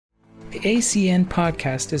The ACN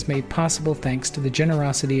podcast is made possible thanks to the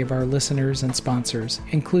generosity of our listeners and sponsors,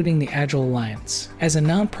 including the Agile Alliance. As a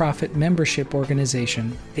nonprofit membership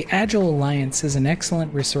organization, the Agile Alliance is an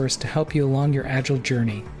excellent resource to help you along your Agile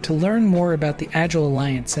journey. To learn more about the Agile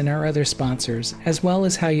Alliance and our other sponsors, as well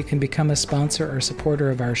as how you can become a sponsor or supporter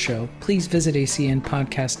of our show, please visit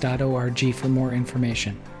acnpodcast.org for more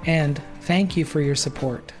information. And thank you for your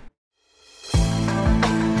support.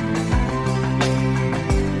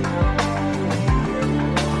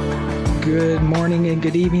 Good morning and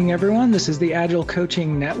good evening, everyone. This is the Agile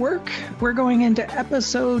Coaching Network. We're going into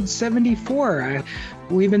episode 74.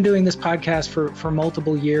 We've been doing this podcast for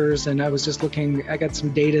multiple years, and I was just looking, I got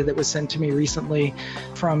some data that was sent to me recently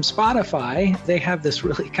from Spotify. They have this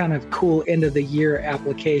really kind of cool end of the year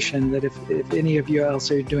application that if any of you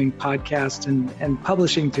else are doing podcasts and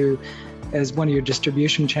publishing to as one of your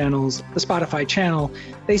distribution channels, the Spotify channel,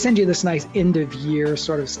 they send you this nice end of year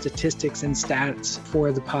sort of statistics and stats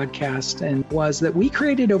for the podcast, and was that we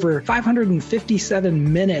created over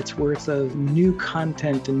 557 minutes worth of new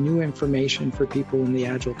content and new information for people in the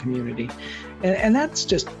Agile community. And that's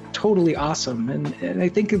just totally awesome. And I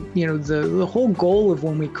think, the whole goal of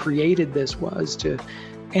when we created this was to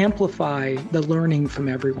amplify the learning from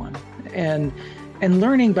everyone. And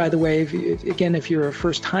learning, by the way, if you're a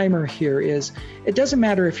first timer here, is it doesn't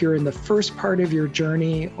matter if you're in the first part of your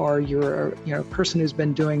journey or you're a person who's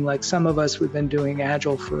been doing, like some of us, we've been doing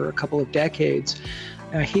Agile for a couple of decades.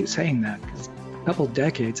 And I hate saying that because a couple of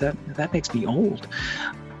decades, that makes me old.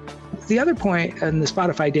 The other point in the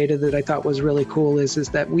Spotify data that I thought was really cool is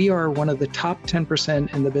that we are one of the top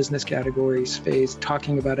 10% in the business category space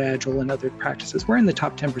talking about Agile and other practices. We're in the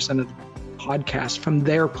top 10% of the podcast from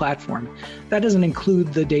their platform. That doesn't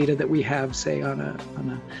include the data that we have, say, on a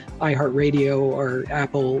iHeartRadio or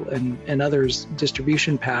Apple and others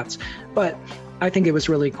distribution paths. But I think it was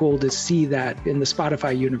really cool to see that in the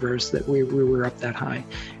Spotify universe that we were up that high.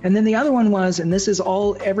 And then the other one was, and this is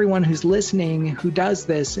everyone who's listening who does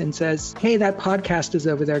this and says, hey, that podcast is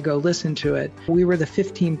over there, go listen to it. We were the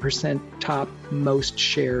 15% top most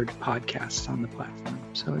shared podcasts on the platform.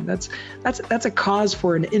 So that's a cause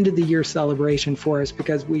for an end of the year celebration for us,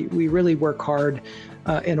 because we really work hard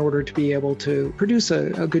in order to be able to produce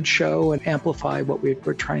a good show and amplify what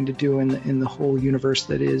we're trying to do in the whole universe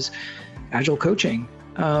that is Agile coaching.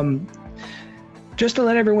 Just to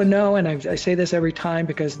let everyone know, and I say this every time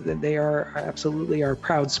because they are absolutely our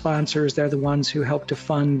proud sponsors. They're the ones who help to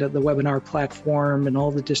fund the webinar platform and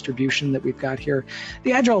all the distribution that we've got here.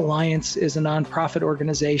 The Agile Alliance is a nonprofit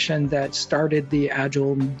organization that started the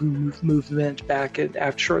Agile movement back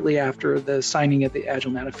shortly after the signing of the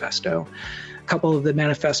Agile Manifesto. A couple of the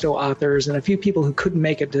manifesto authors and a few people who couldn't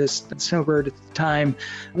make it to Snowbird at the time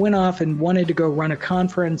went off and wanted to go run a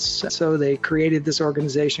conference. So they created this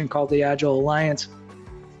organization called the Agile Alliance.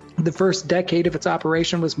 The first decade of its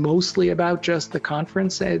operation was mostly about just the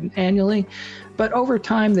conference annually, but over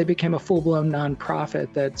time they became a full-blown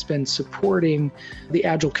nonprofit that's been supporting the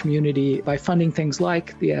Agile community by funding things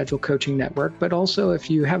like the Agile Coaching Network. But also, if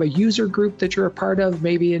you have a user group that you're a part of,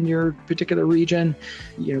 maybe in your particular region,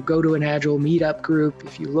 go to an Agile meetup group.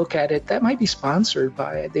 If you look at it, that might be sponsored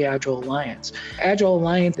by the Agile Alliance. Agile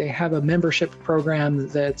Alliance, they have a membership program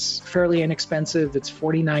that's fairly inexpensive. It's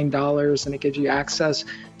 $49, and it gives you access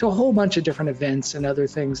to a whole bunch of different events and other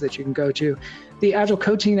things that you can go to. The Agile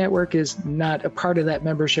Coaching Network is not a part of that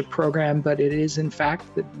membership program, but it is in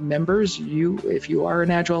fact that members, if you are an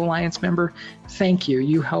Agile Alliance member, thank you.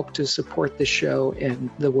 You help to support the show and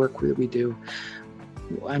the work that we do.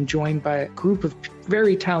 I'm joined by a group of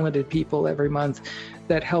very talented people every month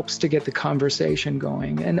that helps to get the conversation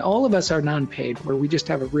going. And all of us are non-paid, where we just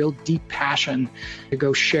have a real deep passion to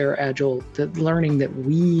go share Agile, the learning that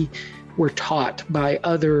we were taught by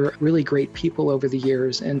other really great people over the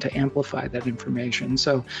years, and to amplify that information.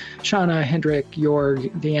 So Shauna, Hendrik,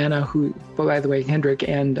 Jorg, Deanna, who, by the way, Hendrik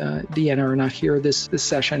and Deanna are not here this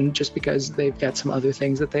session just because they've got some other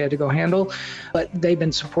things that they had to go handle. But they've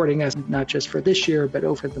been supporting us not just for this year, but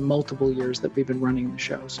over the multiple years that we've been running the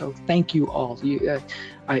show. So thank you all.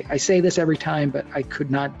 I say this every time, but I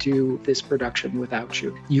could not do this production without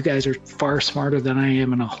you. You guys are far smarter than I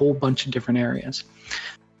am in a whole bunch of different areas.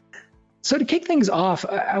 So to kick things off,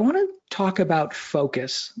 I want to talk about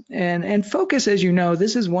focus. And focus, as you know,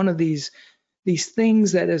 this is one of these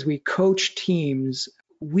things that as we coach teams,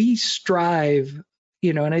 we strive,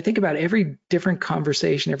 and I think about every different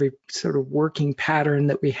conversation, every sort of working pattern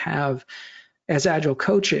that we have as Agile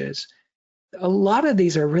coaches. A lot of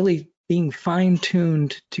these are really being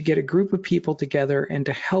fine-tuned to get a group of people together and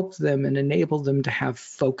to help them and enable them to have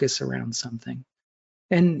focus around something.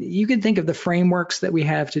 And you can think of the frameworks that we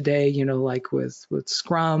have today, like with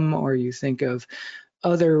Scrum, or you think of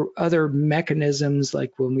other mechanisms,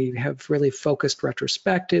 like when we have really focused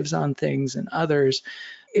retrospectives on things and others.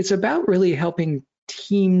 It's about really helping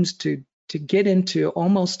teams to get into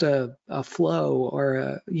almost a flow,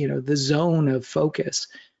 or the zone of focus,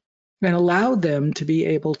 and allow them to be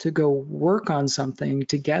able to go work on something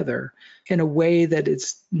together in a way that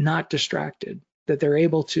it's not distracted, that they're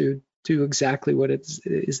able to do exactly what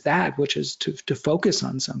which is to focus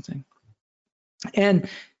on something. And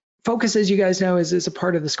focus, as you guys know, is a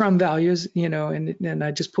part of the Scrum values, and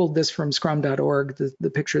I just pulled this from scrum.org, the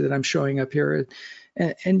picture that I'm showing up here.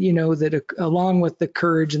 And that along with the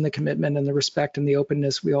courage and the commitment and the respect and the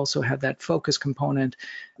openness, we also have that focus component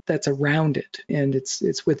that's around it. And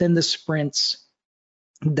it's within the sprints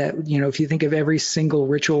that, if you think of every single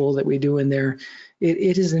ritual that we do in there,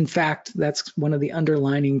 it is, in fact, that's one of the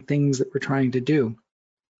underlining things that we're trying to do.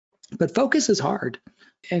 But focus is hard.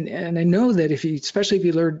 And I know that especially if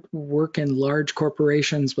you work in large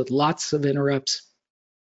corporations with lots of interrupts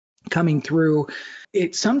coming through,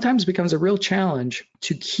 it sometimes becomes a real challenge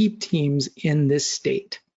to keep teams in this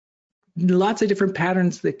state. Lots of different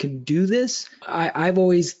patterns that can do this. I've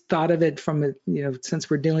always thought of it from,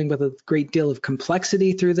 since we're dealing with a great deal of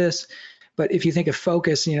complexity through this. But if you think of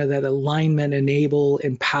focus, that alignment, enable,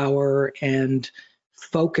 empower, and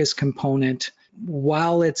focus component,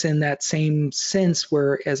 while it's in that same sense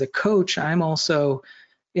where as a coach, I'm also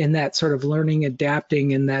in that sort of learning,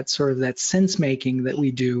 adapting, and that sort of that sense making that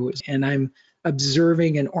we do. And I'm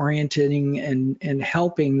observing and orienting and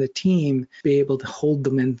helping the team be able to hold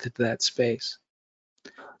them into that space.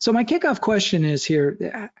 So my kickoff question is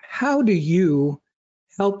here: how do you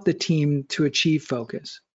help the team to achieve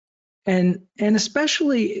focus? And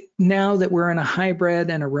especially now that we're in a hybrid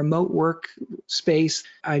and a remote work space,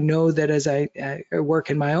 I know that as I work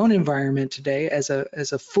in my own environment today as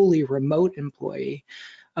a fully remote employee,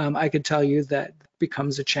 I could tell you that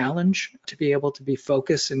becomes a challenge to be able to be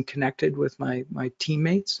focused and connected with my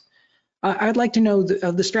teammates. I'd like to know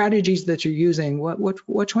of the strategies that you're using,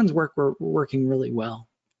 which ones working really well,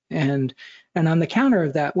 and on the counter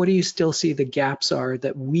of that, what do you still see the gaps are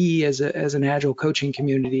that we as an Agile coaching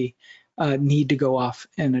community need to go off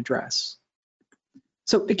and address?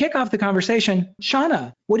 So to kick off the conversation,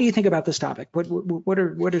 Shauna, what do you think about this topic? What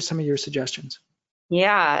are some of your suggestions?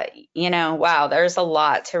 Yeah, wow, there's a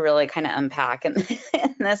lot to really kind of unpack in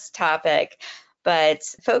this topic, but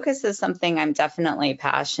focus is something I'm definitely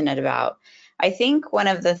passionate about. I think one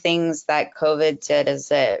of the things that COVID did is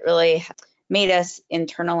it really made us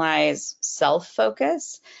internalize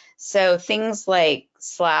self-focus. So things like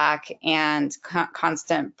Slack and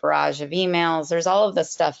constant barrage of emails, there's all of the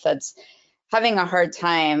stuff that's having a hard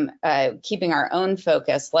time keeping our own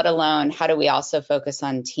focus, let alone how do we also focus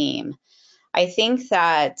on team. I think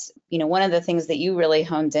that, one of the things that you really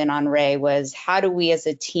honed in on, Ray, was how do we as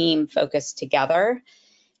a team focus together?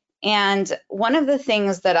 And one of the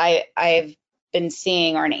things that I've been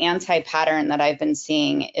seeing, or an anti-pattern that I've been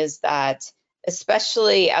seeing, is that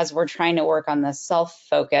especially as we're trying to work on the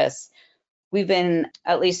self-focus, we've been,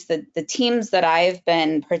 at least the teams that I've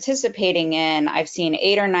been participating in, I've seen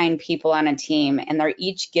 8 or 9 people on a team, and they're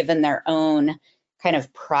each given their own kind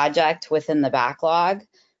of project within the backlog,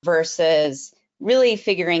 versus really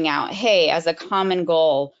figuring out, hey, as a common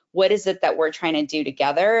goal, what is it that we're trying to do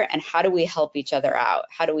together, and how do we help each other out?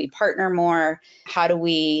 How do we partner more? How do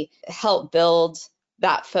we help build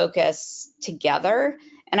that focus together?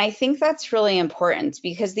 And I think that's really important,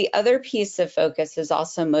 because the other piece of focus is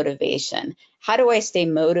also motivation. How do I stay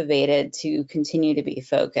motivated to continue to be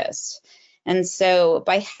focused? And so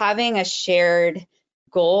by having a shared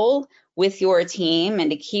goal with your team,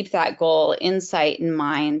 and to keep that goal in sight in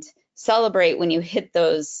mind, celebrate when you hit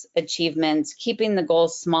those achievements, keeping the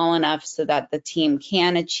goals small enough so that the team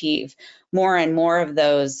can achieve more and more of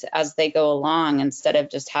those as they go along, instead of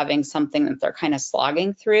just having something that they're kind of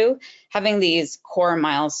slogging through. Having these core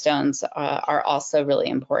milestones are also really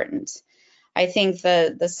important. I think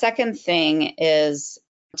the second thing is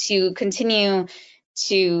to continue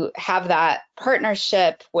to have that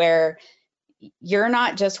partnership where you're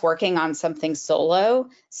not just working on something solo.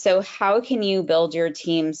 So how can you build your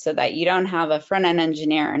team so that you don't have a front-end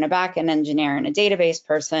engineer and a back-end engineer and a database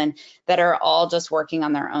person that are all just working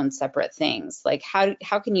on their own separate things? Like how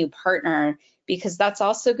can you partner? Because that's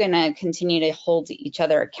also going to continue to hold each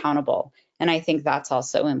other accountable. And I think that's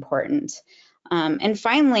also important. And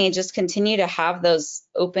finally, just continue to have those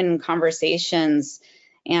open conversations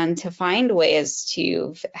and to find ways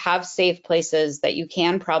to have safe places that you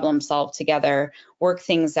can problem solve together, work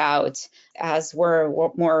things out. As we're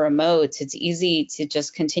more remote, it's easy to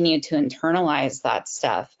just continue to internalize that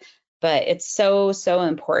stuff. But it's so, so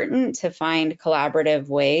important to find collaborative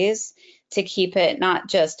ways to keep it not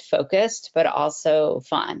just focused, but also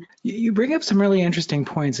fun. You bring up some really interesting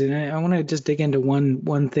points, and I want to just dig into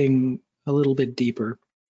one thing a little bit deeper.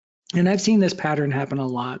 And I've seen this pattern happen a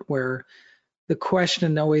lot, where the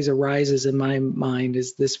question always arises in my mind,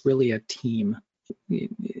 is this really a team?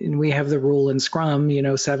 And we have the rule in Scrum,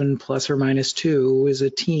 7 plus or minus 2 is a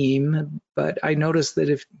team. But I noticed that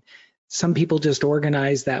if some people just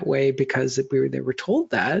organize that way because they were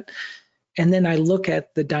told that, and then I look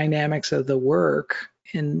at the dynamics of the work,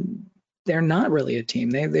 and they're not really a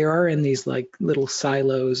team. They are in these like little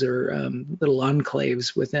silos or little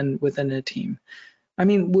enclaves within a team. I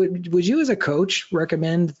mean, would you as a coach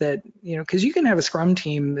recommend that, because you can have a Scrum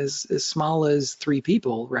team as small as 3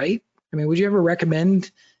 people, right? I mean, would you ever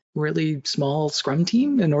recommend really small Scrum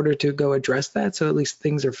team in order to go address that, so at least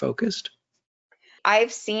things are focused?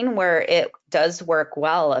 I've seen where it does work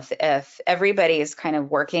well if everybody is kind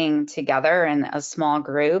of working together in a small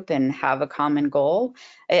group and have a common goal.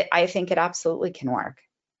 I think it absolutely can work.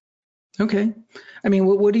 Okay. I mean,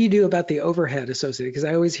 what do you do about the overhead associated? Because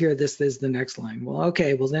I always hear this is the next line. Well,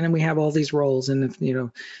 okay, well then we have all these roles, and if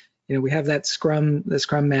we have the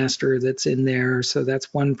Scrum master that's in there, so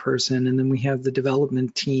that's one person, and then we have the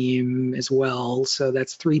development team as well, so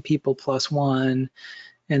that's 3 people plus 1,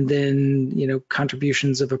 and then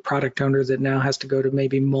contributions of a product owner that now has to go to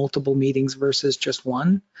maybe multiple meetings versus just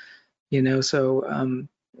one. So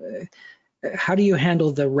how do you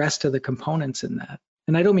handle the rest of the components in that?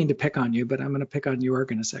 And I don't mean to pick on you, but I'm going to pick on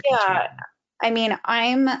Jorg in a second. Yeah, too. I mean,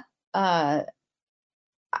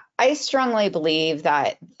 I strongly believe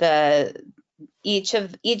that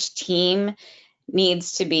each team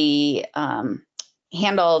needs to be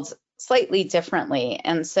handled slightly differently.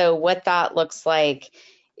 And so what that looks like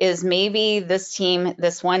is maybe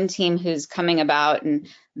this one team who's coming about and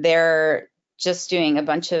they're just doing a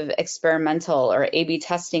bunch of experimental or A/B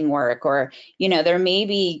testing work, or there may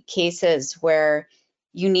be cases where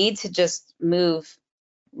you need to just move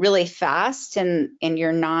really fast and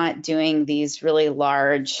you're not doing these really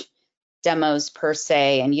large demos per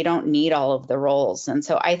se, and you don't need all of the roles. And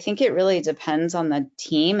so I think it really depends on the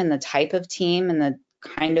team and the type of team and the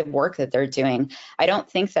kind of work that they're doing. I don't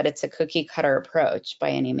think that it's a cookie cutter approach by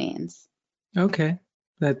any means. Okay.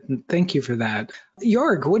 Thank you for that.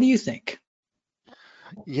 Jorg, what do you think?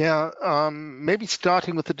 Yeah, maybe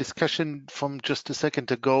starting with the discussion from just a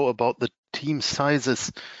second ago about the team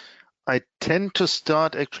sizes. I tend to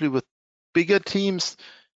start actually with bigger teams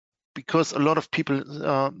because a lot of people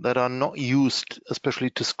that are not used, especially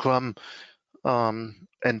to Scrum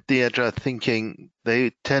and the Agile thinking,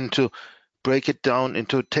 they tend to break it down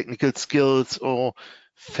into technical skills or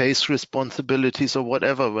phase responsibilities or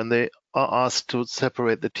whatever when they are asked to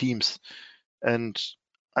separate the teams. And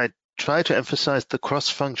I try to emphasize the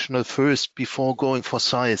cross-functional first before going for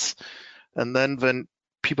size. And then when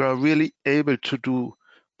people are really able to do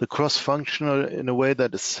the cross-functional in a way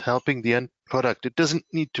that is helping the end product, it doesn't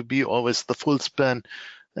need to be always the full span,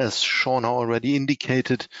 as Sean already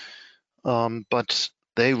indicated, but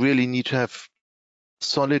they really need to have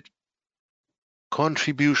solid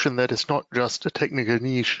contribution that is not just a technical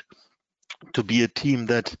niche, to be a team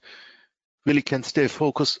that really can stay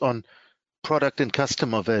focused on product and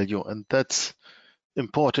customer value. And that's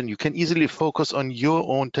important. You can easily focus on your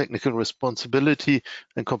own technical responsibility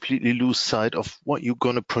and completely lose sight of what you're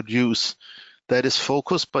going to produce. That is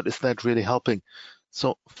focus, but is that really helping?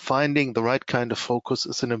 So finding the right kind of focus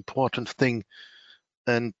is an important thing.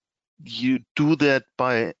 And you do that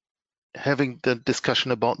by having the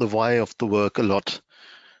discussion about the why of the work a lot.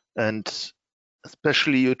 And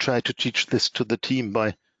especially you try to teach this to the team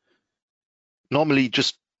by normally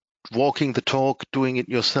just walking the talk, doing it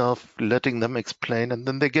yourself, letting them explain, and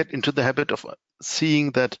then they get into the habit of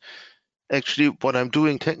seeing that actually what I'm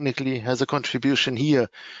doing technically has a contribution here.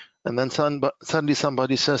 And then suddenly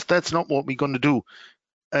somebody says, that's not what we're going to do.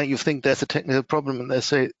 And you think there's a technical problem, and they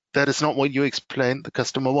say, that is not what you explained the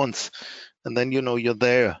customer wants. And then you're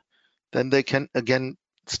there. Then they can again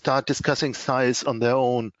start discussing size on their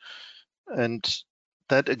own. And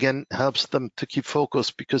that again helps them to keep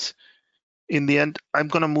focused, because in the end, I'm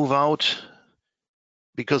going to move out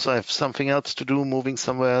because I have something else to do, moving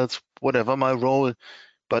somewhere else, whatever my role.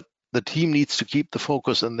 But the team needs to keep the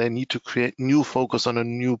focus, and they need to create new focus on a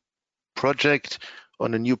new project,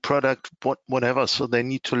 on a new product, whatever. So they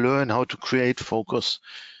need to learn how to create focus.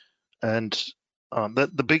 And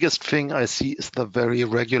the biggest thing I see is the very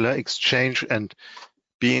regular exchange and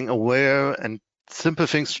being aware, and simple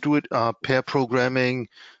things to do it are pair programming,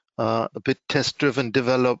 a bit test-driven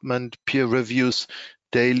development, peer reviews,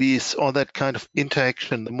 dailies, all that kind of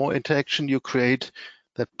interaction. The more interaction you create,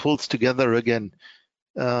 that pulls together again.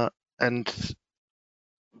 And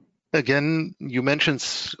again, you mentioned,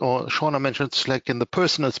 or Shauna mentioned Slack in the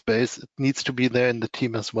personal space, it needs to be there in the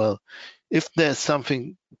team as well. If there's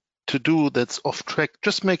something to do that's off track,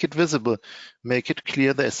 just make it visible. Make it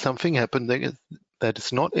clear there's something happening that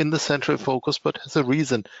is not in the central focus, but has a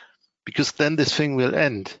reason, because then this thing will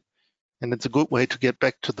end. And it's a good way to get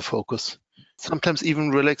back to the focus. Sometimes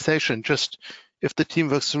even relaxation, just if the team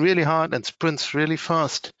works really hard and sprints really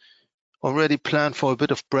fast, already plan for a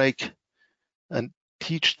bit of break and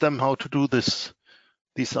teach them how to do these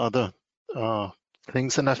other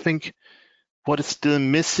things. And I think what is still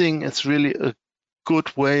missing is really a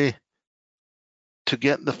good way to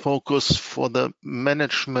get the focus for the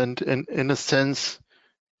management in a sense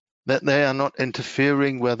that they are not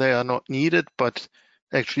interfering where they are not needed, but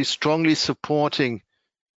actually strongly supporting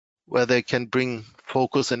where they can bring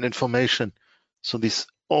focus and information. So this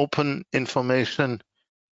open information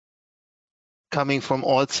coming from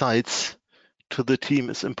all sides to the team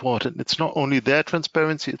is important. It's not only their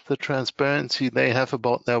transparency, it's the transparency they have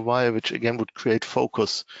about their why, which again would create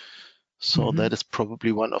focus. So that is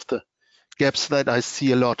probably one of the gaps that I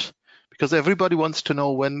see a lot, because everybody wants to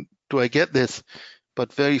know, when do I get this?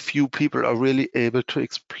 But very few people are really able to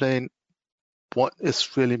explain what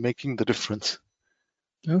is really making the difference.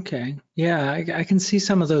 Okay. Yeah, I can see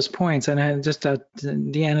some of those points, and I just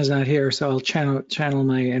Deanna's not here, so I'll channel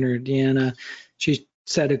my inner Deanna. She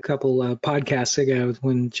said a couple podcasts ago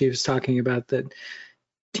when she was talking about that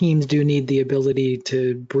teams do need the ability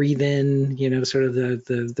to breathe in, sort of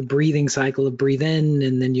the breathing cycle of breathe in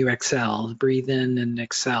and then you exhale, breathe in and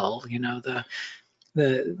exhale.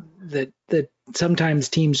 That sometimes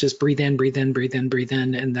teams just breathe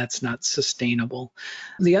in, and that's not sustainable.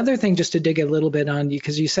 The other thing, just to dig a little bit on,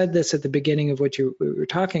 because you said this at the beginning of what we were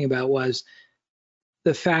talking about, was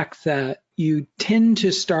the fact that you tend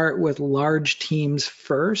to start with large teams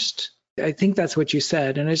first. I think that's what you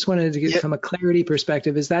said, and I just wanted to get from a clarity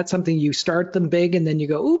perspective, is that something you start them big and then you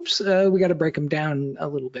go, oops, we got to break them down a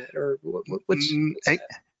little bit, or what's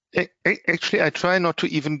actually, I try not to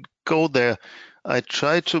even go there. I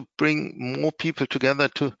try to bring more people together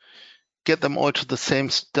to get them all to the same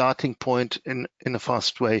starting point in a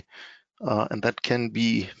fast way. And that can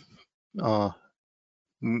be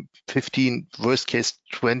 15, worst case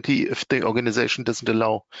 20, if the organization doesn't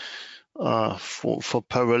allow for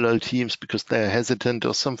parallel teams because they're hesitant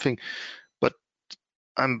or something. But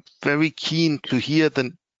I'm very keen to hear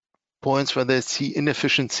the points where they see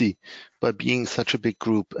inefficiency by being such a big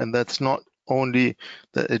group. And that's not only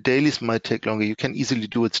that dailies might take longer. You can easily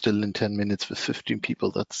do it still in 10 minutes with 15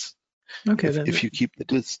 people. That's okay if you keep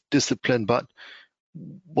the discipline. But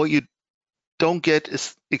what you don't get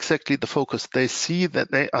is exactly the focus. They see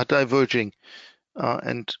that they are diverging.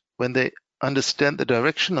 And when they understand the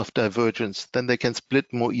direction of divergence, then they can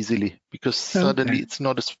split more easily, because suddenly it's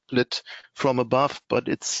not a split from above, but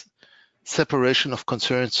it's separation of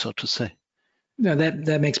concerns, so to say. No,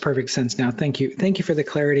 that makes perfect sense now. Thank you. Thank you for the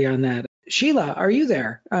clarity on that. Sheila, are you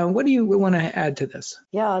there? What do you want to add to this?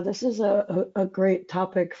 Yeah, this is a great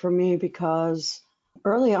topic for me, because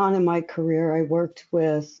early on in my career, I worked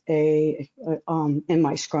with in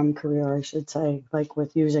my Scrum career, I should say, like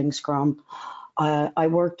with using Scrum, I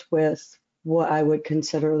worked with what I would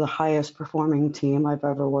consider the highest performing team I've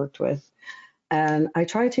ever worked with. And I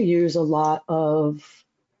try to use a lot of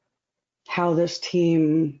how this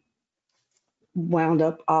team wound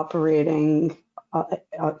up operating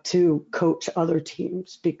to coach other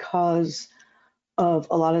teams, because of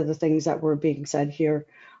a lot of the things that were being said here.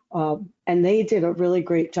 And they did a really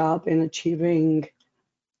great job in achieving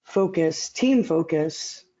team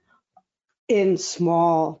focus in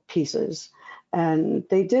small pieces. And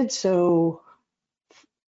they did so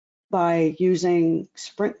by using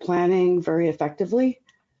sprint planning very effectively.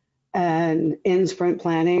 And in sprint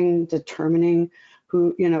planning, determining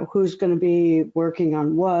who's going to be working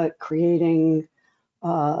on what, creating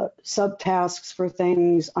subtasks for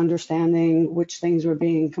things, understanding which things were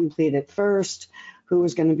being completed first, who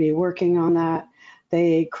was going to be working on that.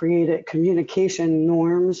 They created communication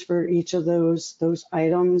norms for each of those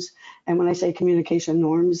items. And when I say communication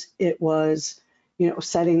norms, it was,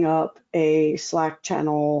 setting up a Slack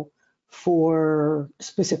channel for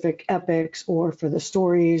specific epics or for the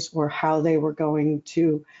stories, or how they were going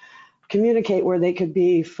to communicate, where they could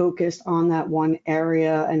be focused on that one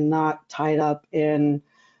area and not tied up in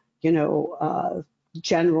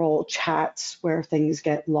general chats where things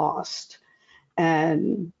get lost.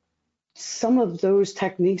 And some of those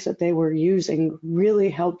techniques that they were using really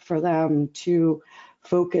helped for them to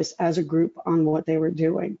focus as a group on what they were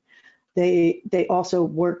doing. They also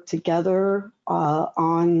worked together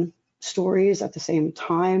on stories at the same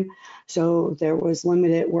time. So there was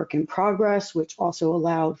limited work in progress, which also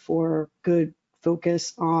allowed for good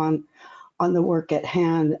focus on the work at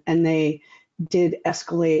hand. And they did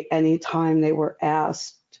escalate anytime they were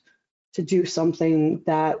asked to do something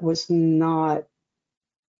that was not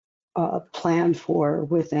planned for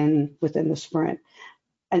within the sprint.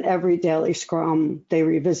 And every daily scrum, they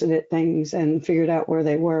revisited things and figured out where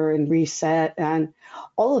they were and reset. And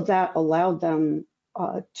all of that allowed them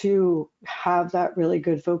to have that really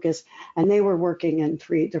good focus. And they were working in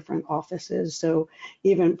 3 different offices. So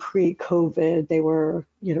even pre-COVID, they were,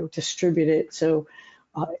 distributed. So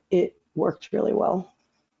it worked really well.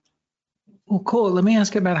 Well, cool. Let me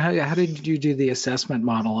ask about how did you do the assessment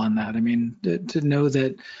model on that? I mean, to know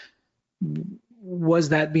that, was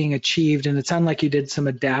that being achieved? And it sounded like you did some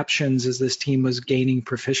adaptions as this team was gaining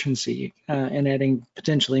proficiency and adding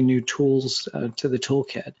potentially new tools to the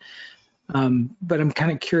toolkit. But I'm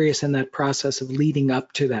kind of curious in that process of leading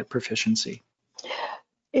up to that proficiency.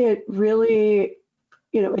 It really,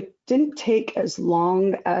 it didn't take as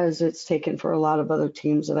long as it's taken for a lot of other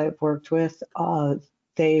teams that I've worked with.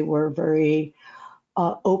 They were very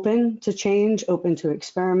open to change, open to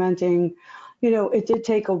experimenting. It did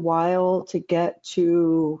take a while to get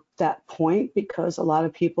to that point because a lot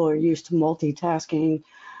of people are used to multitasking.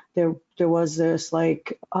 There was this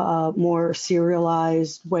more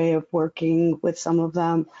serialized way of working with some of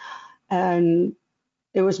them. And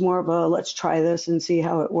it was more of a, let's try this and see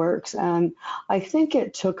how it works. And I think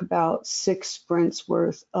it took about 6 sprints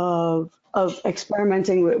worth of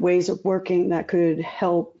experimenting with ways of working that could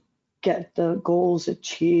help get the goals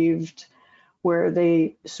achieved, where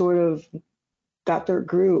they sort of got their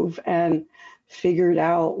groove and figured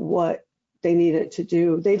out what they needed to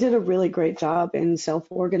do. They did a really great job in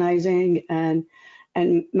self-organizing and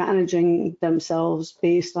managing themselves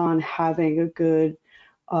based on having a good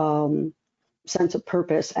sense of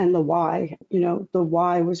purpose and the why. The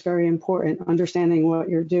why was very important, understanding what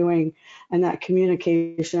you're doing, and that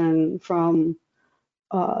communication from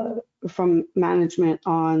management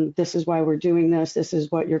on, this is why we're doing this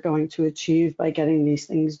is what you're going to achieve by getting these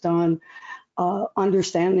things done.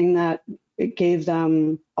 Understanding that it gave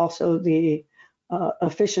them also the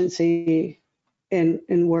efficiency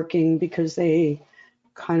in working, because they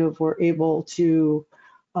kind of were able to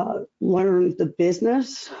learn the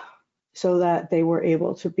business so that they were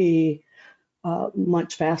able to be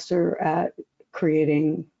much faster at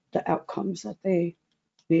creating the outcomes that they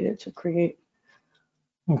needed to create.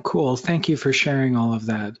 Well, cool. Thank you for sharing all of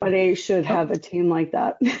that. But they should have a team like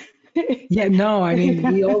that. Yeah, no, I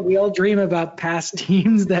mean, we all dream about past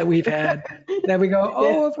teams that we've had that we go,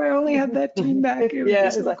 oh, if I only had that team back, it would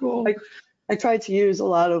be so cool. I tried to use a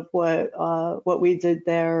lot of what we did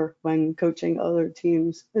there when coaching other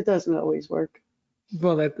teams. It doesn't always work.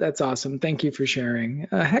 Well, that's awesome. Thank you for sharing.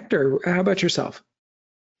 Hector, how about yourself?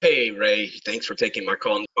 Hey, Ray, thanks for taking my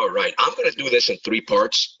call. All right, I'm going to do this in 3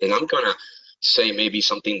 parts, and I'm going to say maybe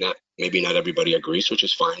something that maybe not everybody agrees, which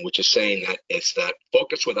is fine, which is saying that it's that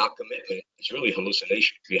focus without commitment is really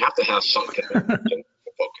hallucination. You have to have some commitment to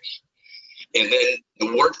focus. And then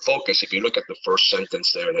the word focus, if you look at the first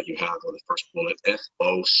sentence there that you have, or the first bullet,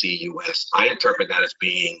 F-O-C-U-S, I interpret that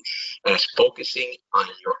as focusing on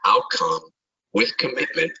your outcome with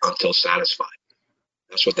commitment until satisfied.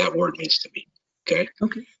 That's what that word means to me. Okay.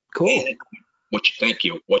 Okay. Cool. Thank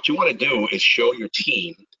you. What you want to do is show your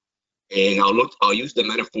team, and I'll use the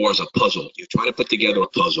metaphor as a puzzle. You're trying to put together a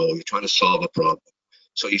puzzle. You're trying to solve a problem.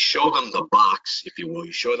 So you show them the box, if you will.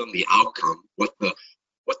 You show them the outcome, what the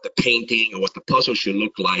painting or what the puzzle should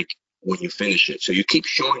look like when you finish it. So you keep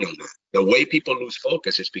showing them that. The way people lose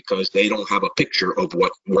focus is because they don't have a picture of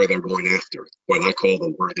where they're going after, what I call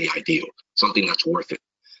the worthy ideal, something that's worth it.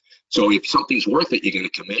 So if something's worth it, you're going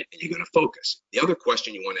to commit and you're going to focus. The other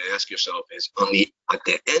question you want to ask yourself is, at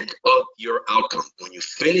the end of your outcome, when you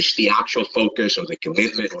finish the actual focus or the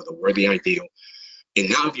commitment or the worthy ideal, and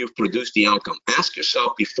now you've produced the outcome, ask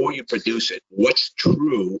yourself before you produce it, what's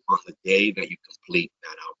true on the day that you complete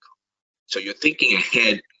that outcome? So you're thinking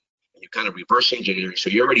ahead, and you're kind of reverse engineering. So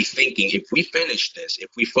you're already thinking, if we finish this, if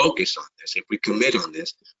we focus on this, if we commit on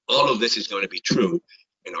this, all of this is going to be true.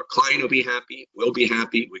 And our client will be happy, we'll be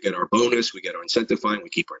happy, we get our bonus, we get our incentive fine, we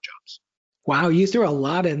keep our jobs. Wow, you threw a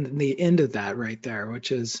lot in the end of that right there,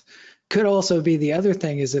 which is could also be the other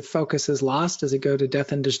thing is if focus is lost, does it go to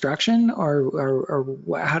death and destruction, or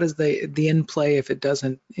how does the end play if it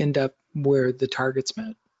doesn't end up where the target's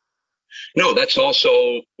met? No, that's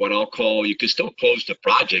also what I'll call, you can still close the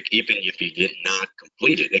project even if you did not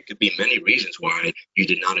complete it. It could be many reasons why you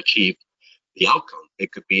did not achieve the outcome.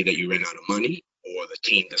 It could be that you ran out of money, or the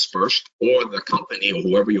team dispersed, or the company or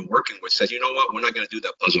whoever you're working with says, you know what, we're not going to do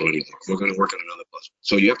that puzzle anymore. We're going to work on another puzzle.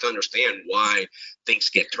 So you have to understand why things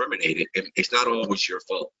get terminated. It's not always your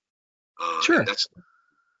fault. Sure.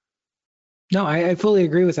 No, I fully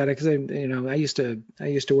agree with that because I used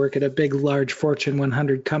to work at a big, large Fortune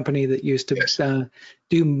 100 company that used to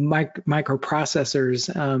do microprocessors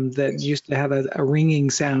that used to have a ringing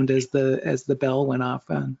sound as the bell went off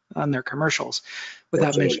on their commercials,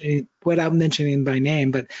 without mentioning by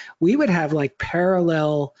name. But we would have like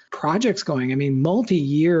parallel projects going. I mean,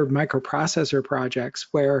 multi-year microprocessor projects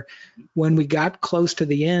where when we got close to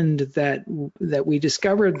the end, that we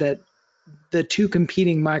discovered that the two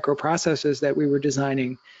competing microprocessors that we were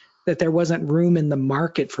designing, that there wasn't room in the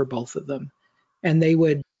market for both of them, and they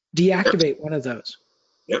would deactivate one of those.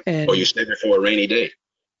 Yep. Or you save it for a rainy day.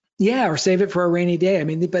 Yeah, or save it for a rainy day. I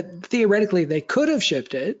mean, but theoretically they could have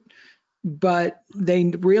shipped it, but they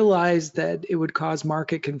realized that it would cause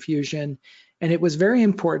market confusion, and it was very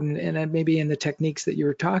important. And maybe in the techniques that you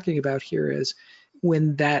were talking about here is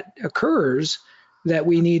when that occurs, that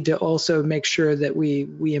we need to also make sure that we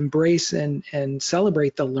embrace and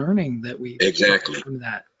celebrate the learning that we get from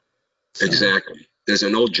that. So. Exactly. There's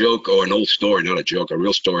an old joke, or an old story, not a joke, a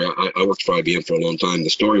real story. I worked for IBM for a long time.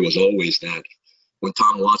 The story was always that when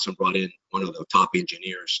Tom Watson brought in one of the top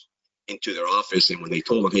engineers into their office, and when they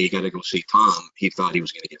told him, hey, you got to go see Tom, he thought he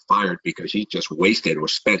was going to get fired because he just wasted or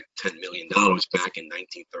spent $10 million back in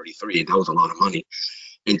 1933, and that was a lot of money.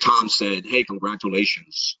 And Tom said, hey,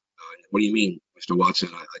 congratulations. What do you mean, Mr. Watson?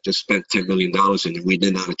 I just spent $10 million and we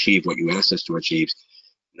did not achieve what you asked us to achieve.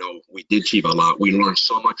 No, we did achieve a lot. We learned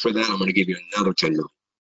so much for that. I'm going to give you another $10 million.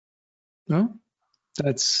 Well,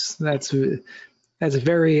 that's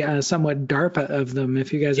very somewhat DARPA of them.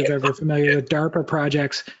 If you guys are ever familiar with DARPA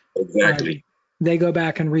projects, exactly. They go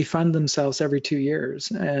back and refund themselves every 2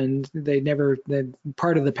 years, and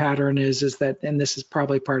part of the pattern is that, and this is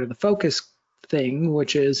probably part of the focus thing,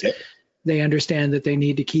 which is. Yep. They understand that they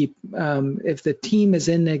need to keep, if the team is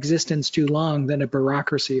in existence too long, then a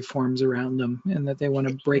bureaucracy forms around them, and that they want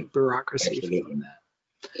to break bureaucracy from that.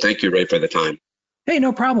 Thank you, Ray, for the time. Hey,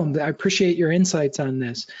 no problem. I appreciate your insights on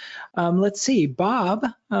this. Let's see, Bob,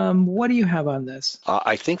 what do you have on this?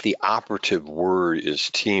 I think the operative word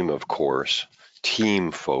is team, of course,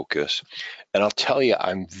 team focus. And I'll tell you,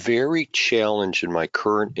 I'm very challenged in my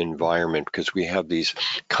current environment because we have these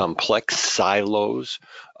complex silos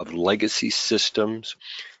of legacy systems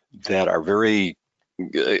that are very,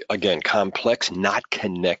 again, complex, not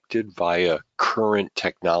connected via current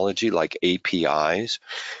technology like APIs.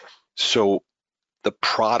 So the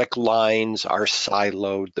product lines are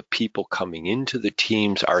siloed, the people coming into the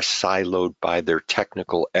teams are siloed by their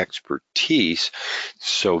technical expertise.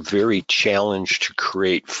 So very challenged to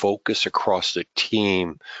create focus across the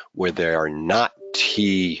team where there are not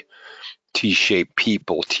T-shaped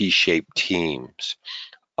people, T-shaped teams.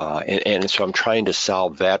 And so I'm trying to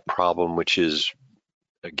solve that problem, which is,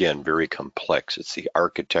 again, very complex. It's the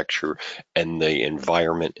architecture and the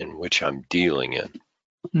environment in which I'm dealing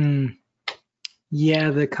in. Yeah,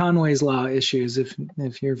 the Conway's Law issues,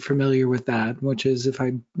 if you're familiar with that, which is if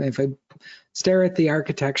I stare at the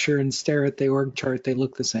architecture and stare at the org chart, they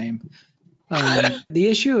look the same. The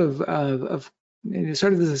issue of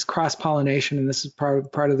sort of this cross-pollination, and this is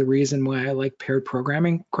part of the reason why I like paired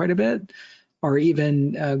programming quite a bit, or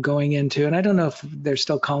even going into, and I don't know if they're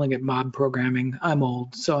still calling it mob programming. I'm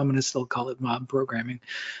old, so I'm going to still call it mob programming.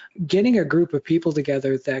 Getting a group of people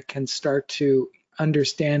together that can start to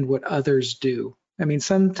understand what others do. I mean,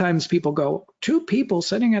 sometimes people go, 2 people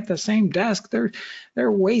sitting at the same desk,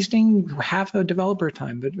 they're wasting half of developer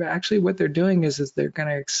time. But actually what they're doing is they're going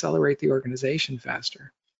to accelerate the organization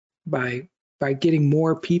faster by getting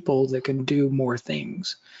more people that can do more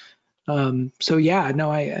things. So yeah,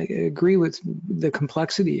 no, I agree with the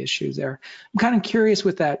complexity issues there. I'm kind of curious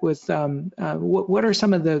with that, what are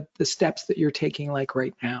some of the steps that you're taking like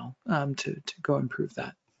right now to go improve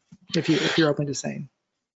that, if you're open to saying?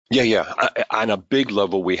 Yeah. On a big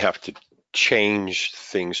level, we have to change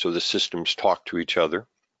things so the systems talk to each other.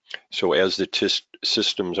 So as the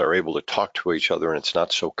systems are able to talk to each other and it's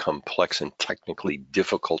not so complex and technically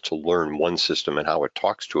difficult to learn one system and how it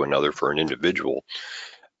talks to another for an individual,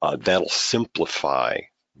 that'll simplify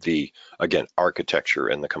the, again, architecture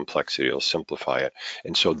and the complexity will simplify it.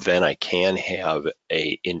 And so then I can have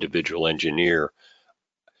a individual engineer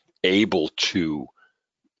able to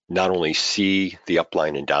not only see the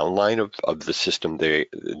upline and downline of the system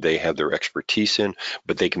they have their expertise in,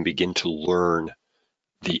 but they can begin to learn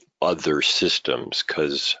the other systems,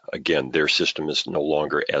 because again, their system is no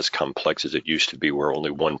longer as complex as it used to be, where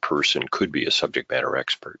only one person could be a subject matter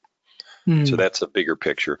expert. So that's a bigger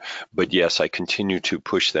picture. But yes, I continue to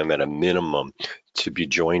push them at a minimum to be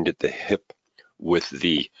joined at the hip with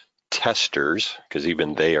the testers, because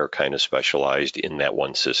even they are kind of specialized in that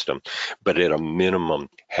one system, but at a minimum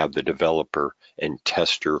have the developer and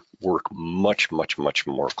tester work much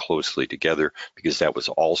more closely together, because that was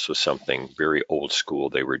also something very old school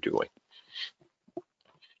they were doing.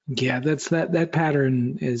 Yeah, that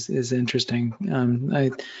pattern is interesting.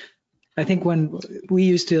 I think when we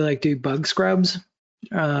used to like do bug scrubs,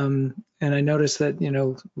 and I noticed that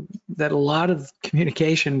that a lot of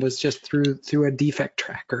communication was just through a defect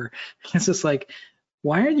tracker. It's just like,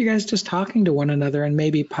 why aren't you guys just talking to one another, and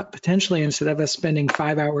maybe potentially, instead of us spending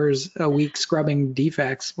 5 hours a week scrubbing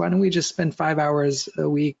defects, why don't we just spend 5 hours a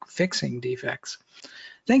week fixing defects?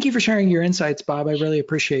 Thank you for sharing your insights, Bob. I really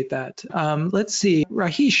appreciate that. Let's see,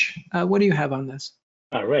 Rahish, what do you have on this?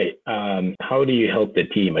 All right. How do you help the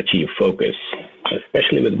team achieve focus,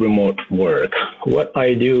 especially with remote work? What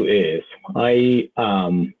I do is I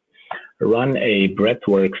run a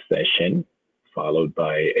breathwork session followed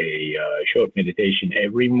by a short meditation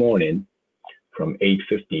every morning from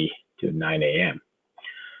 8:50 to 9 a.m.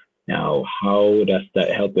 Now, how does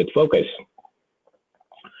that help with focus?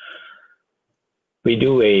 We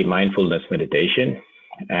do a mindfulness meditation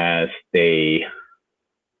as they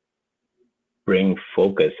bring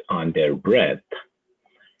focus on their breath,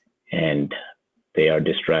 and they are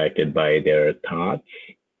distracted by their thoughts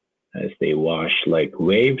as they wash like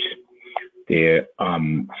waves. Their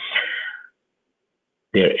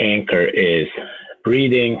anchor is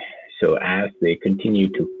breathing. So as they continue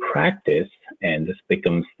to practice, and this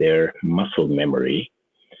becomes their muscle memory,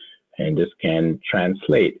 and this can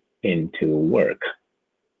translate into work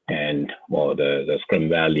and the Scrum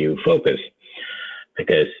value focus,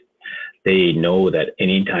 because they know that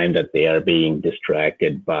anytime that they are being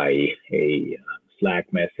distracted by a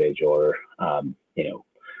Slack message or a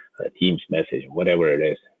Teams message, whatever it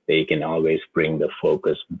is, they can always bring the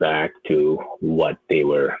focus back to what they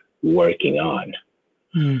were working on,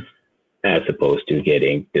 as opposed to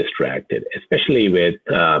getting distracted, especially with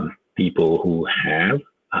people who have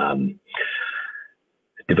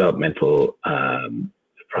developmental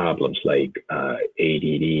problems like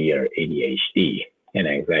ADD or ADHD and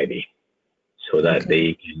anxiety, so that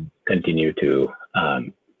they can continue to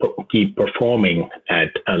keep performing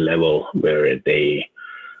at a level where they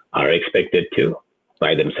are expected to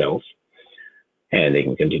by themselves, and they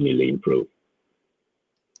can continually improve.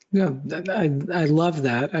 Yeah, I love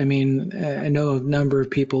that. I mean, I know a number of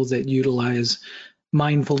people that utilize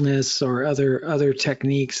mindfulness or other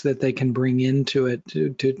techniques that they can bring into it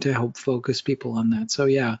to help focus people on that. So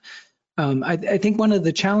yeah, I think one of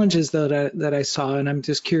the challenges that I saw, and I'm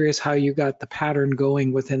just curious how you got the pattern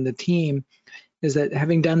going within the team, is that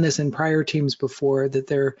having done this in prior teams before, that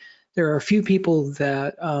there are a few people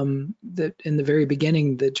that that in the very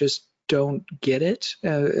beginning that just don't get it,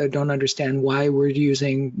 don't understand why we're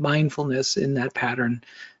using mindfulness in that pattern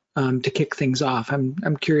to kick things off.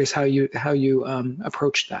 I'm curious how you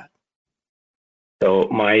approached that. So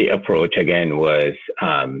my approach again was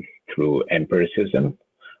through empiricism.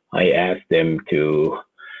 I asked them to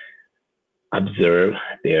observe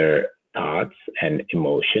their thoughts and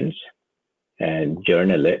emotions and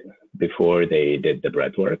journal it before they did the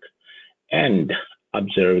breath work, and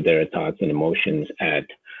observe their thoughts and emotions at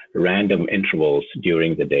random intervals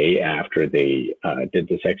during the day after they did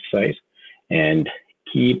this exercise, and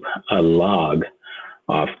keep a log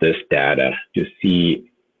of this data to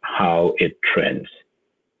see how it trends.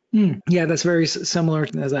 Yeah, that's very similar.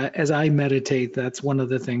 As I meditate, that's one of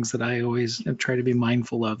the things that I always try to be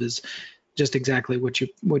mindful of, is just exactly what you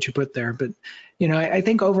put there. But I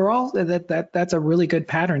think overall that's a really good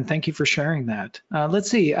pattern. Thank you for sharing that. Let's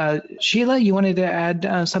see, Sheila, you wanted to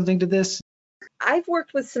add something to this? I've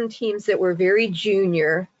worked with some teams that were very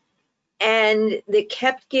junior, and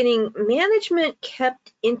management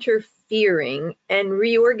kept interfering and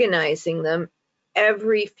reorganizing them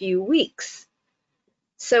every few weeks.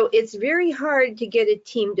 So it's very hard to get a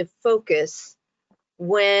team to focus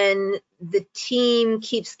when the team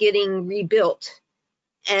keeps getting rebuilt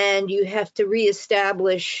and you have to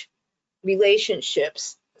reestablish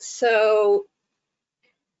relationships. So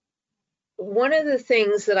one of the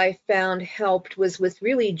things that I found helped was with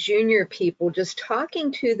really junior people, just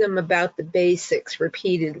talking to them about the basics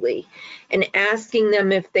repeatedly and asking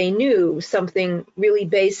them if they knew something really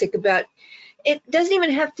basic about, it doesn't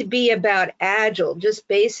even have to be about Agile, just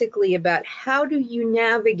basically about how do you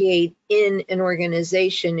navigate in an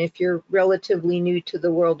organization if you're relatively new to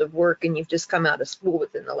the world of work and you've just come out of school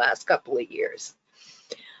within the last couple of years.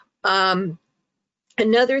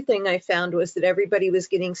 Another thing I found was that everybody was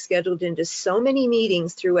getting scheduled into so many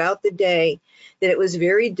meetings throughout the day that it was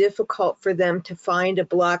very difficult for them to find a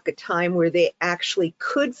block of time where they actually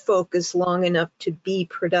could focus long enough to be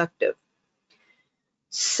productive.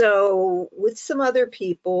 So with some other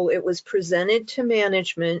people, it was presented to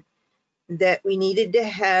management that we needed to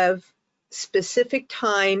have specific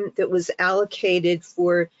time that was allocated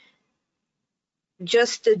for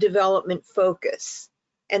just a development focus,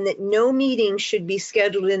 and that no meeting should be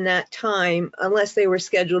scheduled in that time unless they were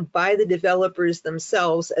scheduled by the developers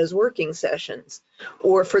themselves as working sessions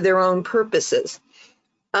or for their own purposes.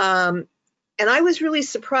 And I was really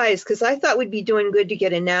surprised because I thought we'd be doing good to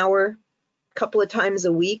get an hour a couple of times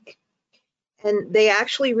a week. And they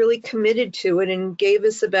actually really committed to it and gave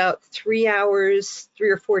us about 3 hours, 3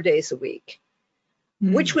 or 4 days a week.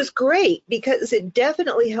 Which was great because it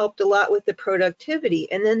definitely helped a lot with the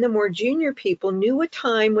productivity. And then the more junior people knew a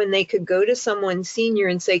time when they could go to someone senior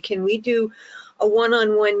and say, can we do a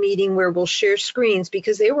one-on-one meeting where we'll share screens,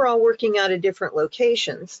 because they were all working out of different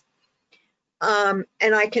locations. And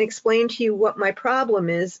I can explain to you what my problem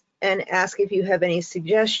is and ask if you have any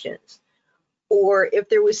suggestions. Or if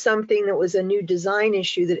there was something that was a new design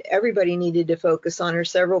issue that everybody needed to focus on, or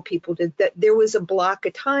several people did, that there was a block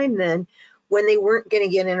of time then when they weren't going to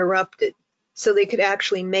get interrupted, so they could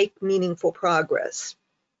actually make meaningful progress.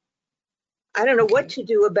 I don't know what to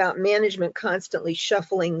do about management constantly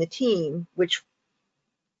shuffling the team, which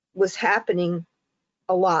was happening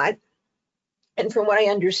a lot. And from what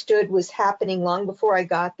I understood was happening long before I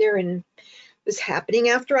got there and was happening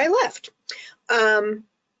after I left.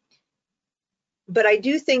 But I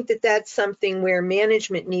do think that that's something where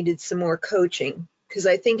management needed some more coaching, because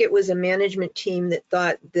I think it was a management team that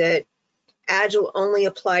thought that Agile only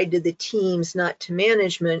applied to the teams, not to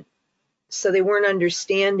management. So they weren't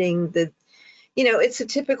understanding that, you know, it's the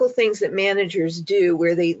typical things that managers do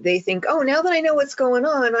where they think, oh, now that I know what's going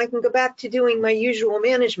on, I can go back to doing my usual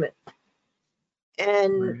management.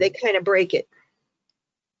 And they kind of break it.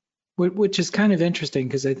 Which is kind of interesting,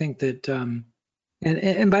 because I think that,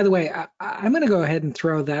 and by the way, I'm going to go ahead and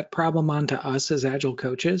throw that problem onto us as Agile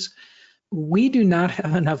coaches. We do not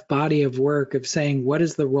have enough body of work of saying what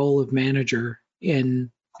is the role of manager in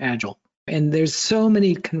Agile. And there's so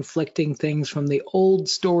many conflicting things, from the old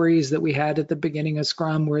stories that we had at the beginning of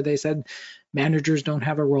Scrum where they said managers don't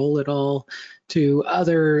have a role at all, to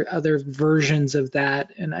other versions of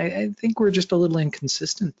that. And I think we're just a little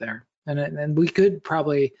inconsistent there. And we could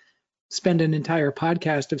probably spend an entire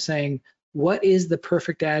podcast of saying, what is the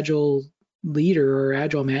perfect Agile leader or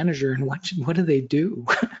Agile manager, and what do they do?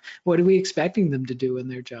 What are we expecting them to do in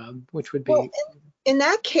their job? Which would be, well, in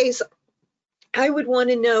that case, I would want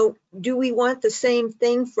to know, do we want the same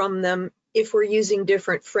thing from them if we're using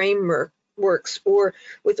different frameworks or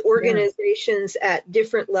with organizations at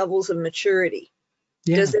different levels of maturity?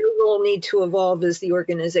 Does their role need to evolve as the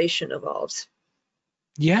organization evolves?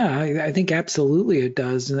 Yeah, I think absolutely it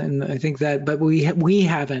does. And I think that, but we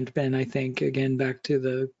haven't been, I think, again, back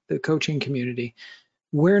to the coaching community,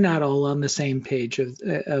 we're not all on the same page of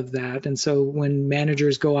that. And so when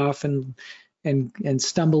managers go off and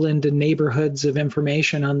stumble into neighborhoods of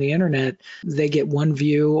information on the internet, they get one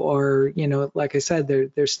view, or, you know, like I said,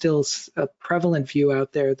 there's still a prevalent view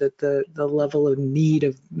out there that the level of need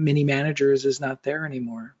of many managers is not there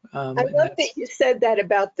anymore. I love that you said that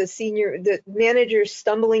about the managers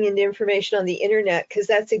stumbling into information on the internet, because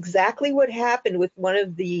that's exactly what happened with one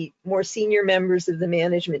of the more senior members of the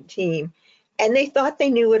management team. And they thought they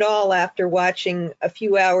knew it all after watching a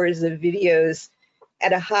few hours of videos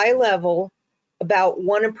at a high level about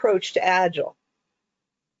one approach to Agile.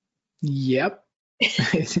 Yep.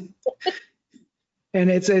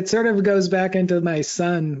 And it sort of goes back into my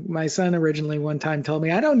son. My son originally one time told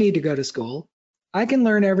me, I don't need to go to school. I can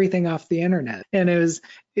learn everything off the internet. And it was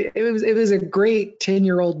a great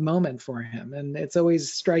 10-year-old moment for him. And it's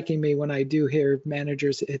always striking me when I do hear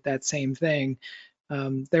managers hit that same thing.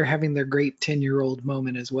 They're having their great 10-year-old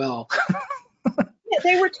moment as well. Yeah,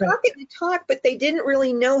 they were talking the talk, but they didn't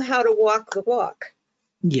really know how to walk the walk.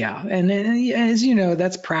 Yeah, and as you know,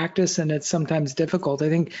 that's practice, and it's sometimes difficult. I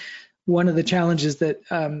think one of the challenges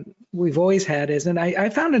that we've always had is, and I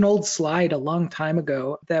found an old slide a long time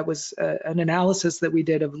ago that was an analysis that we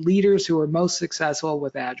did of leaders who were most successful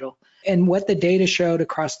with Agile. And what the data showed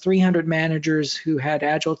across 300 managers who had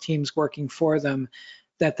Agile teams working for them,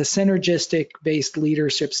 that the synergistic-based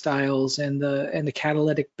leadership styles and the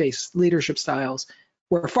catalytic-based leadership styles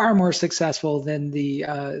were far more successful than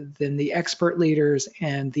the expert leaders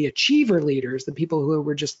and the achiever leaders, the people who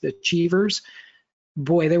were just the achievers.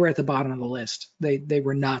 Boy, they were at the bottom of the list. They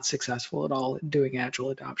were not successful at all in doing Agile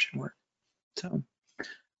adoption work. So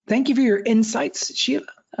thank you for your insights, Sheila.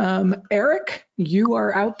 Eric, you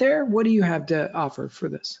are out there. What do you have to offer for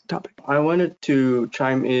this topic? I wanted to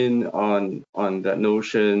chime in on that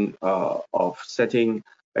notion of setting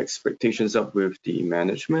expectations up with the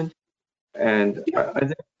management. And I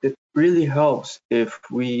think it really helps if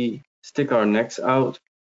we stick our necks out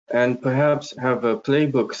and perhaps have a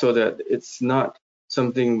playbook so that it's not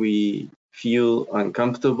something we feel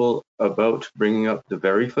uncomfortable about bringing up the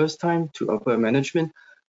very first time to upper management.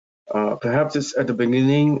 Perhaps it's at the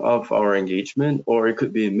beginning of our engagement, or it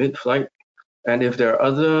could be mid-flight. And if there are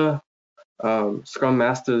other Scrum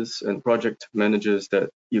Masters and project managers that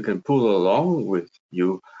you can pull along with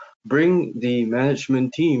you, bring the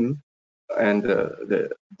management team and the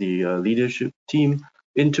leadership team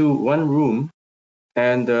into one room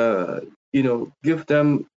and give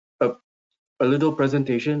them a little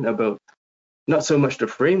presentation about not so much the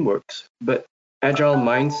frameworks but Agile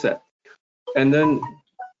mindset, and then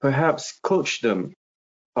perhaps coach them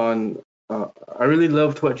on I really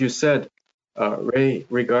loved what you said, Ray,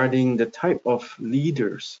 regarding the type of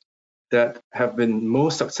leaders that have been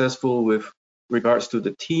most successful with regards to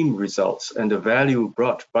the team results and the value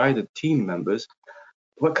brought by the team members.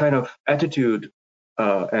 What kind of attitude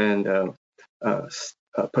and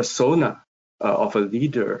persona of a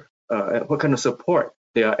leader, what kind of support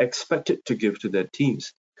they are expected to give to their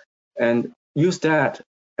teams, and use that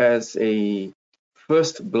as a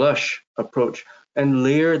first blush approach and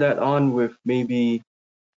layer that on with maybe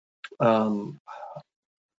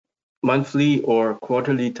monthly or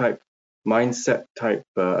quarterly type mindset type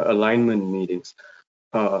alignment meetings,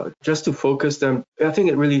 just to focus them. I think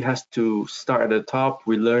it really has to start at the top.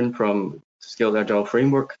 We learn from Scaled Agile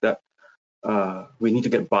Framework that we need to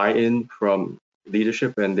get buy-in from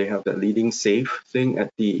leadership, and they have that leading safe thing at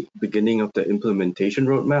the beginning of the implementation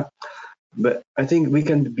roadmap. But I think we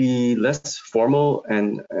can be less formal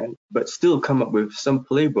and but still come up with some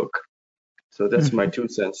playbook. So that's my 2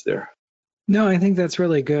 cents there. No, I think that's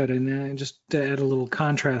really good. And just to add a little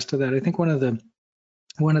contrast to that, I think one of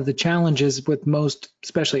the challenges with most,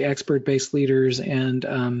 especially expert-based leaders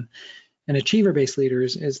and achiever-based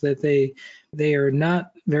leaders, is that they are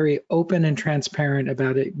not very open and transparent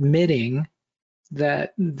about admitting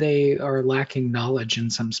that they are lacking knowledge in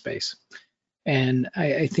some space. And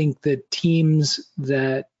I think that teams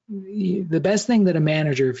that the best thing that a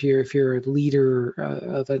manager, if you're a leader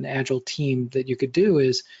of an Agile team, that you could do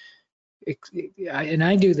is, and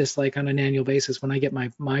I do this like on an annual basis when I get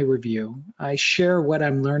my review, I share what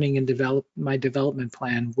I'm learning and develop my development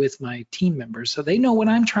plan with my team members, so they know what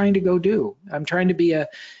I'm trying to go do. I'm trying to be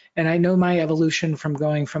and I know my evolution from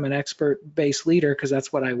going from an expert-based leader, because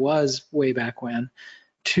that's what I was way back when,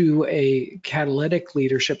 to a catalytic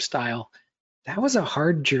leadership style. That was a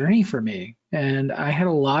hard journey for me. And I had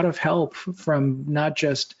a lot of help from not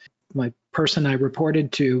just my person I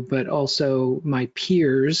reported to, but also my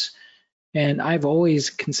peers. And I've always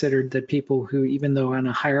considered that people who, even though in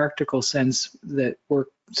a hierarchical sense that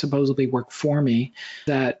supposedly work for me,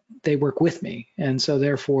 that they work with me. And so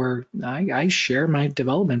therefore I share my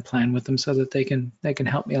development plan with them so that they can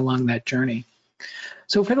help me along that journey.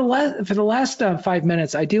 So for the last 5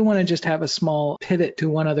 minutes, I do want to just have a small pivot to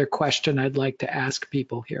one other question I'd like to ask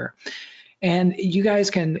people here. And you guys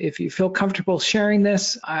can, if you feel comfortable sharing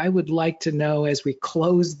this, I would like to know as we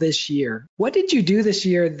close this year, what did you do this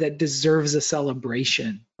year that deserves a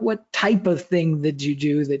celebration? What type of thing did you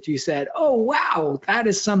do that you said, oh, wow, that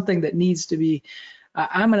is something that needs to be,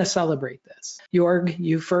 I'm going to celebrate this. Jorg,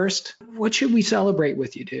 you first. What should we celebrate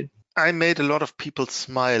with you, dude? I made a lot of people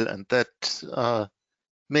smile, and that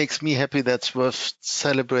makes me happy. That's worth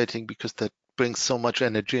celebrating because that brings so much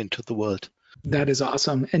energy into the world. That is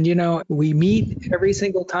awesome. And we meet every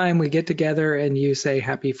single time we get together and you say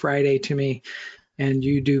happy Friday to me, and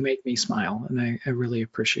you do make me smile, and I really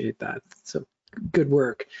appreciate that. So good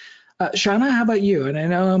work. Shauna, how about you? And I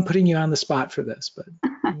know I'm putting you on the spot for this, but.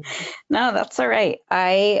 No, that's all right.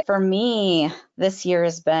 For me, this year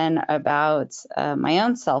has been about my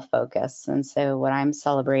own self-focus. And so what I'm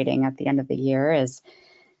celebrating at the end of the year is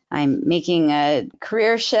I'm making a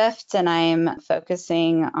career shift and I'm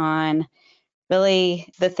focusing on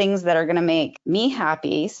really the things that are going to make me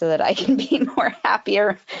happy so that I can be more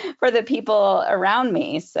happier for the people around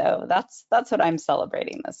me. So that's what I'm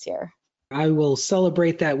celebrating this year. I will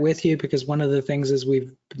celebrate that with you, because one of the things is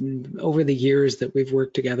over the years that we've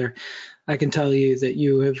worked together, I can tell you that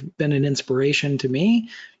you have been an inspiration to me,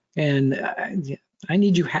 and I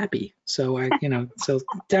need you happy. So so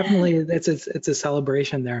definitely it's a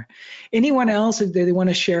celebration there. Anyone else, if they want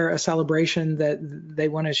to share a celebration that they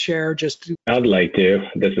want to share? I'd like to.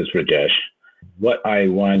 This is Rajesh. What I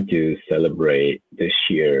want to celebrate this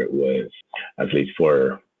year was, at least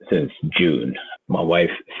since June, my wife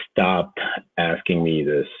stopped asking me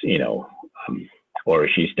this, or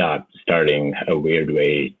she stopped starting a weird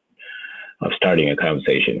way of starting a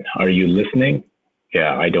conversation. Are you listening?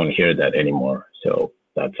 Yeah, I don't hear that anymore. So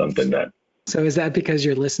that's something that. So is that because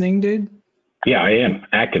you're listening, dude? Yeah, I am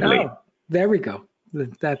actively. Oh, there we go.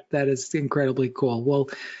 That is incredibly cool. Well,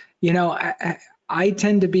 I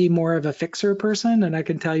tend to be more of a fixer person, and I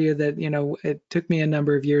can tell you that, it took me a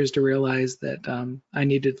number of years to realize that I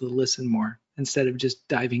needed to listen more instead of just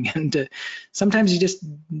diving into. Sometimes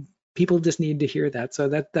people just need to hear that. So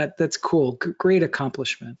that's cool. Great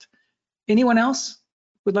accomplishment. Anyone else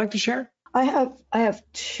would like to share? I have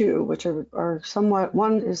two, which are somewhat.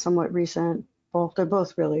 One is somewhat recent. Well, they're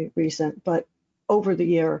both really recent, but over the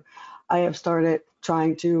year, I have started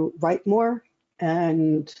trying to write more,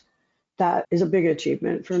 and that is a big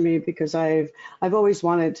achievement for me because I've always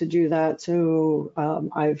wanted to do that. So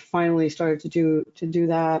I've finally started to do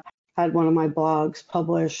that. Had one of my blogs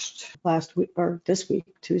published last week or this week,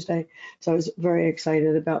 Tuesday. So I was very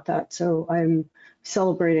excited about that. So I'm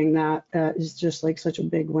celebrating that. Is just like such a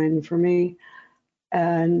big win for me.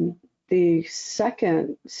 And the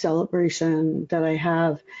second celebration that I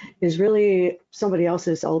have is really somebody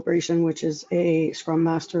else's celebration, which is a Scrum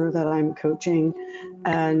Master that I'm coaching.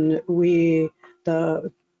 And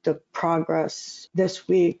the progress this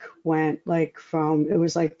week went like it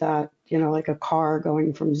was like that, like a car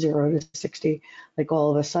going from 0 to 60, like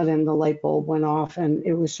all of a sudden the light bulb went off, and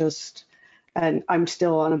it was just, and I'm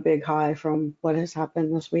still on a big high from what has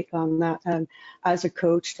happened this week on that. And as a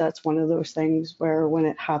coach, that's one of those things where when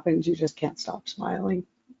it happens, you just can't stop smiling.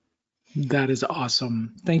 That is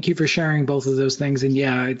awesome. Thank you for sharing both of those things. And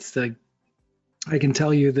yeah, I can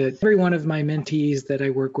tell you that every one of my mentees that I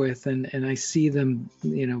work with, and I see them,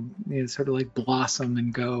 sort of like blossom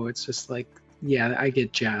and go. It's just like, yeah, I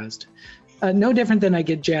get jazzed. No different than I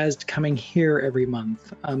get jazzed coming here every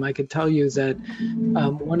month. I could tell you that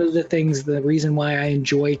one of the reason why I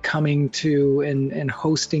enjoy coming to and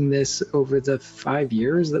hosting this over the 5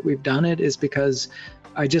 years that we've done it is because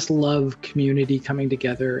I just love community coming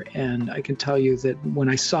together. And I can tell you that when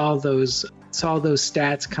I saw those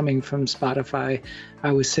stats coming from Spotify,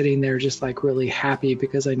 I was sitting there just like really happy,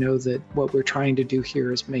 because I know that what we're trying to do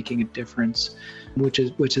here is making a difference, which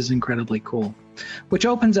is incredibly cool. Which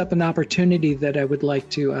opens up an opportunity that I would like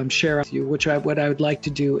to share with you, what I would like to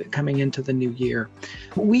do coming into the new year.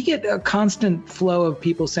 We get a constant flow of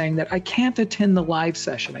people saying that I can't attend the live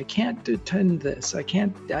session. I can't attend this. I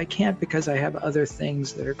can't because I have other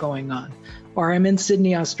things that are going on. Or I'm in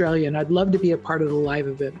Sydney, Australia, and I'd love to be a part of the live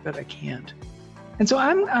event, but I can't. And so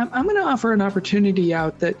I'm going to offer an opportunity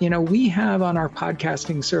out that, we have on our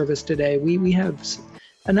podcasting service today. We have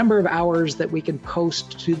a number of hours that we can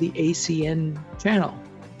post to the ACN channel.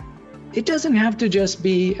 It doesn't have to just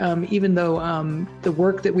be, even though the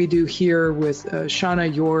work that we do here with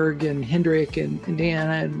Shauna, Jorg, and Hendrik, and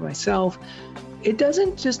Deanna, and myself, it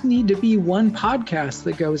doesn't just need to be one podcast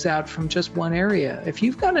that goes out from just one area. If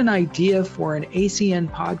you've got an idea for an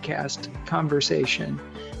ACN podcast conversation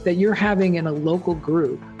that you're having in a local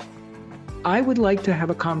group, I would like to have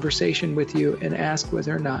a conversation with you and ask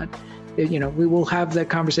whether or not, we will have that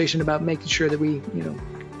conversation about making sure that we,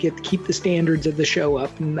 keep the standards of the show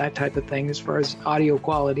up and that type of thing as far as audio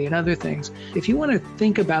quality and other things. If you want to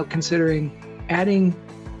think about considering adding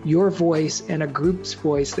your voice and a group's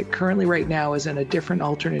voice that currently right now is in a different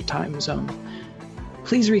alternate time zone,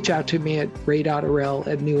 please reach out to me at ray.arel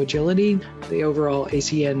at New Agility. The overall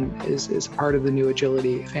ACN is part of the New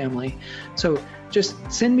Agility family. So just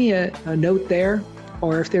send me a note there.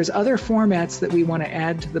 Or if there's other formats that we want to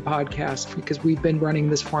add to the podcast, because we've been running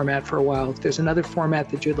this format for a while, if there's another format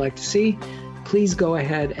that you'd like to see, please go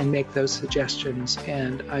ahead and make those suggestions.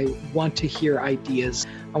 And I want to hear ideas.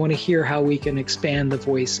 I want to hear how we can expand the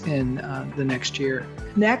voice in the next year.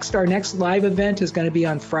 Our next live event is going to be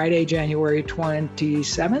on Friday, January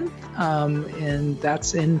 27th, and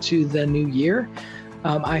that's into the new year.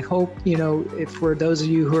 I hope, if for those of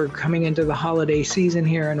you who are coming into the holiday season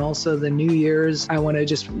here and also the New Year's, I want to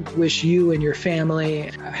just wish you and your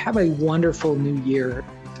family have a wonderful new year.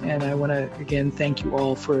 And I want to, again, thank you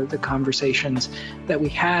all for the conversations that we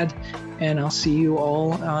had. And I'll see you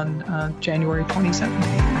all on January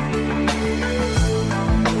 27th.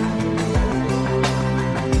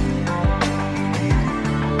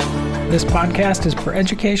 This podcast is for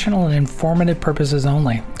educational and informative purposes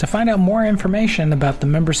only. To find out more information about the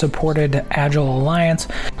member-supported Agile Alliance,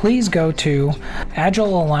 please go to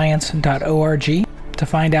agilealliance.org to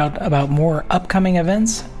find out about more upcoming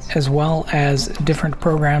events, as well as different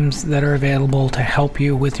programs that are available to help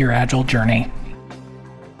you with your Agile journey.